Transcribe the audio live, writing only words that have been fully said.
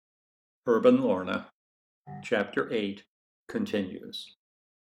Herb and Lorna, Chapter 8, continues.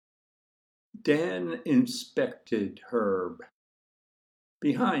 Dan inspected Herb.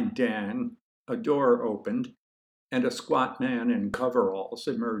 Behind Dan, a door opened, and a squat man in coveralls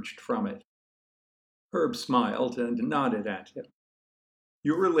emerged from it. Herb smiled and nodded at him.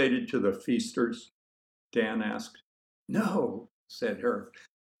 "You related to the Feasters?" Dan asked. "No," said Herb.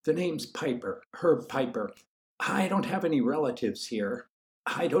 "The name's Piper, Herb Piper. I don't have any relatives here.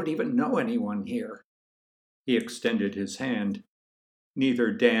 I don't even know anyone here." He extended his hand.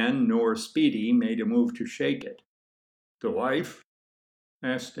 Neither Dan nor Speedy made a move to shake it. "The wife?"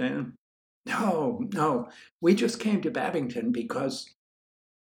 asked Dan. No. We just came to Babbington because—"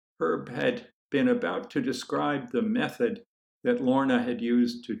 Herb had been about to describe the method that Lorna had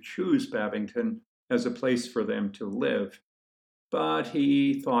used to choose Babbington as a place for them to live, but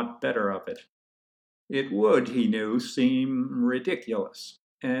he thought better of it. It would, he knew, seem ridiculous,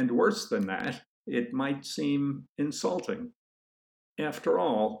 and worse than that, it might seem insulting. After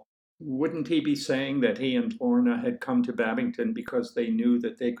all, wouldn't he be saying that he and Lorna had come to Babbington because they knew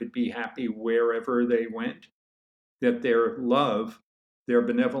that they could be happy wherever they went? That their love, their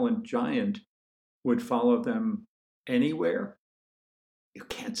benevolent giant, would follow them anywhere? You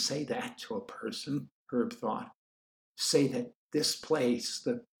can't say that to a person, Herb thought. Say that this place,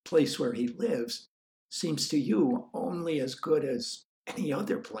 the place where he lives, seems to you only as good as any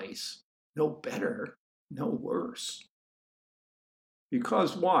other place. No better, no worse.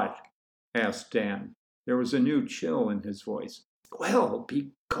 "Because what?" asked Dan. There was a new chill in his voice. "Well,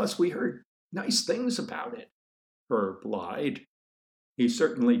 because we heard nice things about it," Herb lied. He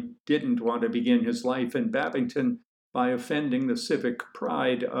certainly didn't want to begin his life in Babbington by offending the civic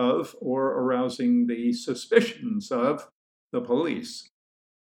pride of, or arousing the suspicions of, the police.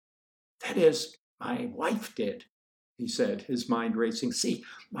 "That is, my wife did," he said, his mind racing. "See,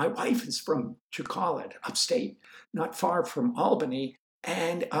 my wife is from Chacallit, upstate, not far from Albany,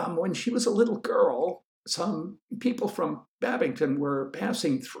 and when she was a little girl, some people from Babbington were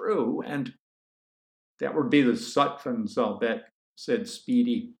passing through, and—" "That would be the Sutphens, I'll bet," said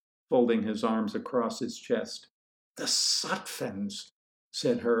Speedy, folding his arms across his chest. "The Sutphens,"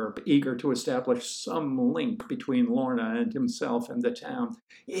 said Herb, eager to establish some link between Lorna and himself and the town.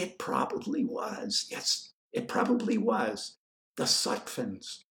 "It probably was. Yes, it probably was. The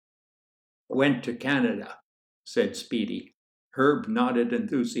Sutphens." "Went to Canada," said Speedy. Herb nodded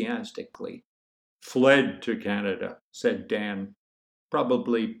enthusiastically. "Fled to Canada," said Dan.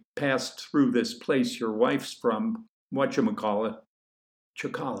 "Probably passed through this place your wife's from. Whatchamacallit?"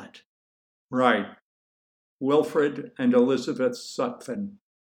 "Chacallit." "Right. Wilfred and Elizabeth Sutphen.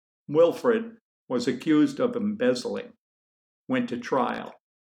 Wilfred was accused of embezzling. Went to trial.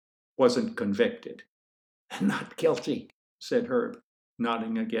 Wasn't convicted." "Not guilty," said Herb,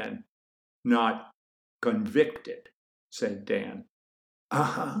 nodding again. "Not convicted," said Dan.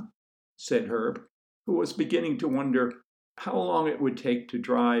 "Uh-huh," said Herb, who was beginning to wonder how long it would take to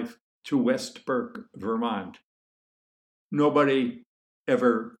drive to West Burke, Vermont. "Nobody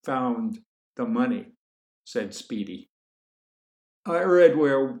ever found the money," said Speedy. "I read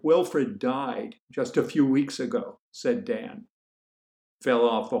where Wilfred died just a few weeks ago," said Dan. "Fell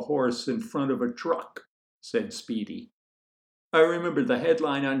off a horse in front of a truck," said Speedy. "I remember the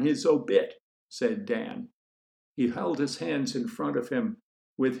headline on his obit," said Dan. He held his hands in front of him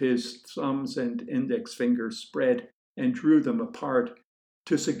with his thumbs and index fingers spread and drew them apart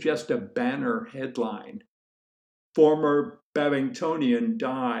to suggest a banner headline. "Former Babbingtonian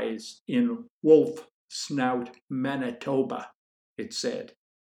Dies in Wolf Snout, Manitoba," it said.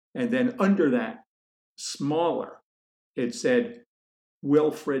 And then under that, smaller, it said,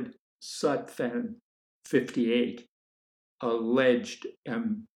 "Wilfred Sutphen, 58, alleged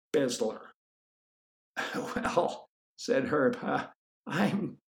embezzler." "Well," said Herb,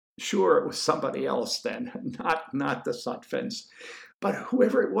 "I'm sure it was somebody else then, not the Sutphens. But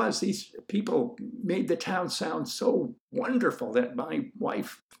whoever it was, these people made the town sound so wonderful that my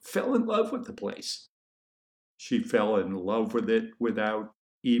wife fell in love with the place." "She fell in love with it without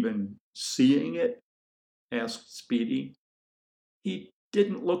even seeing it?" asked Speedy. He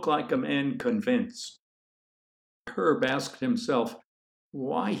didn't look like a man convinced. Herb asked himself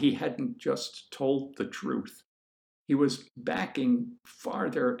why he hadn't just told the truth. He was backing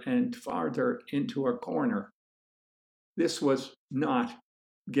farther and farther into a corner. This was not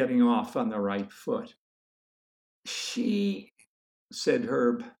getting off on the right foot. "She," said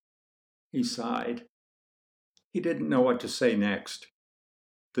Herb. He sighed. He didn't know what to say next.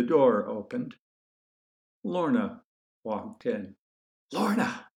 The door opened. Lorna walked in.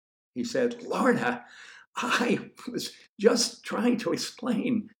 "Lorna," he said. "Lorna, I was just trying to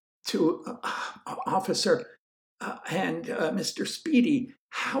explain. to Officer and Mr. Speedy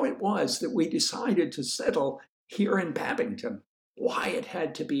how it was that we decided to settle here in Babbington, why it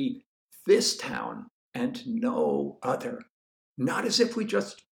had to be this town and no other. Not as if we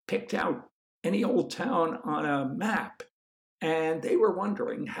just picked out any old town on a map. And they were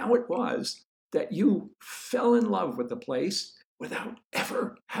wondering how it was that you fell in love with the place without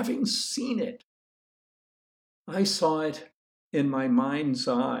ever having seen it. I saw it in my mind's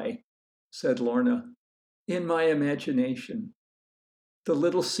eye, said Lorna, in my imagination. The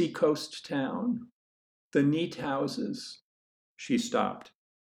little seacoast town, the neat houses. She stopped.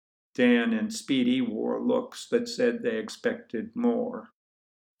 Dan and Speedy wore looks that said they expected more.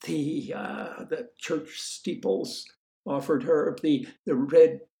 The church steeples, offered Herb, the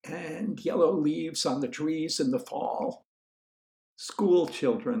red and yellow leaves on the trees in the fall.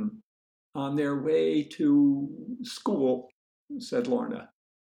 Schoolchildren on their way to school, said Lorna.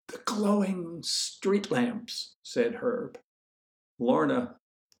 The glowing street lamps, said Herb. Lorna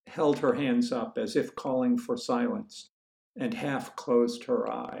held her hands up as if calling for silence and half closed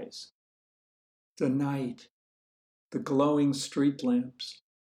her eyes. The night, the glowing street lamps,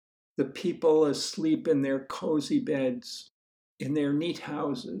 the people asleep in their cozy beds, in their neat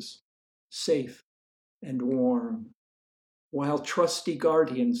houses, safe and warm, while trusty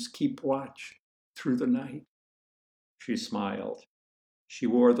guardians keep watch through the night. She smiled. She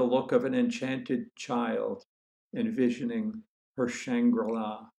wore the look of an enchanted child, envisioning her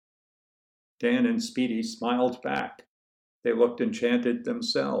Shangri-La. Dan and Speedy smiled back. They looked enchanted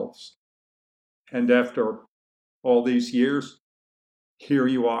themselves. And after all these years, here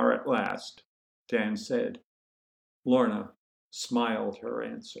you are at last, Dan said. Lorna smiled her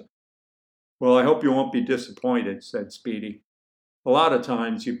answer. Well, I hope you won't be disappointed, said Speedy. A lot of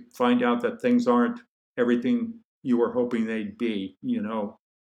times you find out that things aren't everything you were hoping they'd be, you know.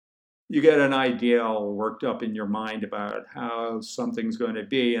 You get an idea all worked up in your mind about how something's going to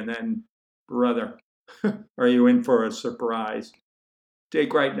be, and then, brother, are you in for a surprise?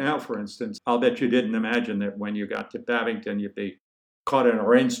 Take right now, for instance. I'll bet you didn't imagine that when you got to Babbington you'd be caught in a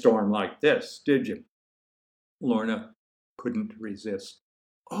rainstorm like this, did you? Lorna couldn't resist.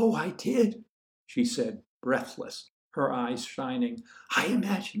 Oh, I did, she said, breathless, her eyes shining. I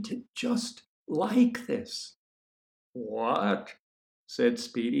imagined it just like this. What? Said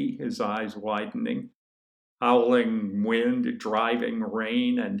Speedy, his eyes widening. Howling wind, driving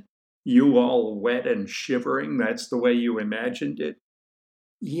rain, and you all wet and shivering, that's the way you imagined it?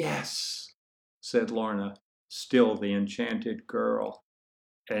 Yes, said Lorna, still the enchanted girl.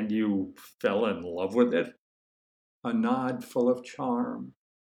 And you fell in love with it? A nod full of charm,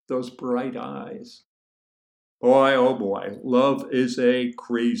 those bright eyes. Boy, oh boy, love is a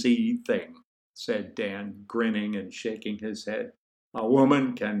crazy thing, said Dan, grinning and shaking his head. A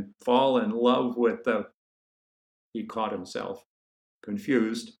woman can fall in love with the... He caught himself.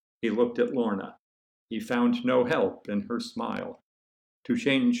 Confused, he looked at Lorna. He found no help in her smile. To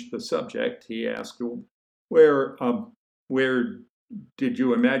change the subject, he asked, Where did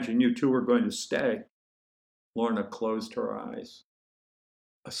you imagine you two were going to stay? Lorna closed her eyes.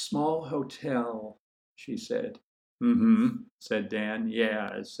 A small hotel, she said. Mm-hmm, said Dan.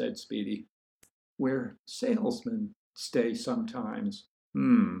 Yeah, said Speedy. Where salesmen stay sometimes.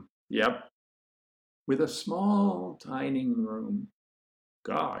 Yep. With a small dining room.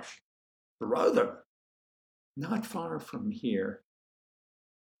 Gosh, brother. Not far from here.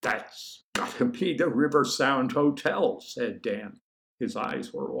 That's gotta be the River Sound Hotel, said Dan. His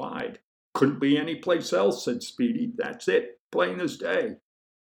eyes were wide. Couldn't be any place else, said Speedy. That's it, plain as day.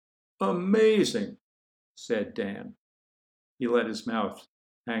 Amazing, said Dan. He let his mouth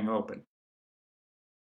hang open.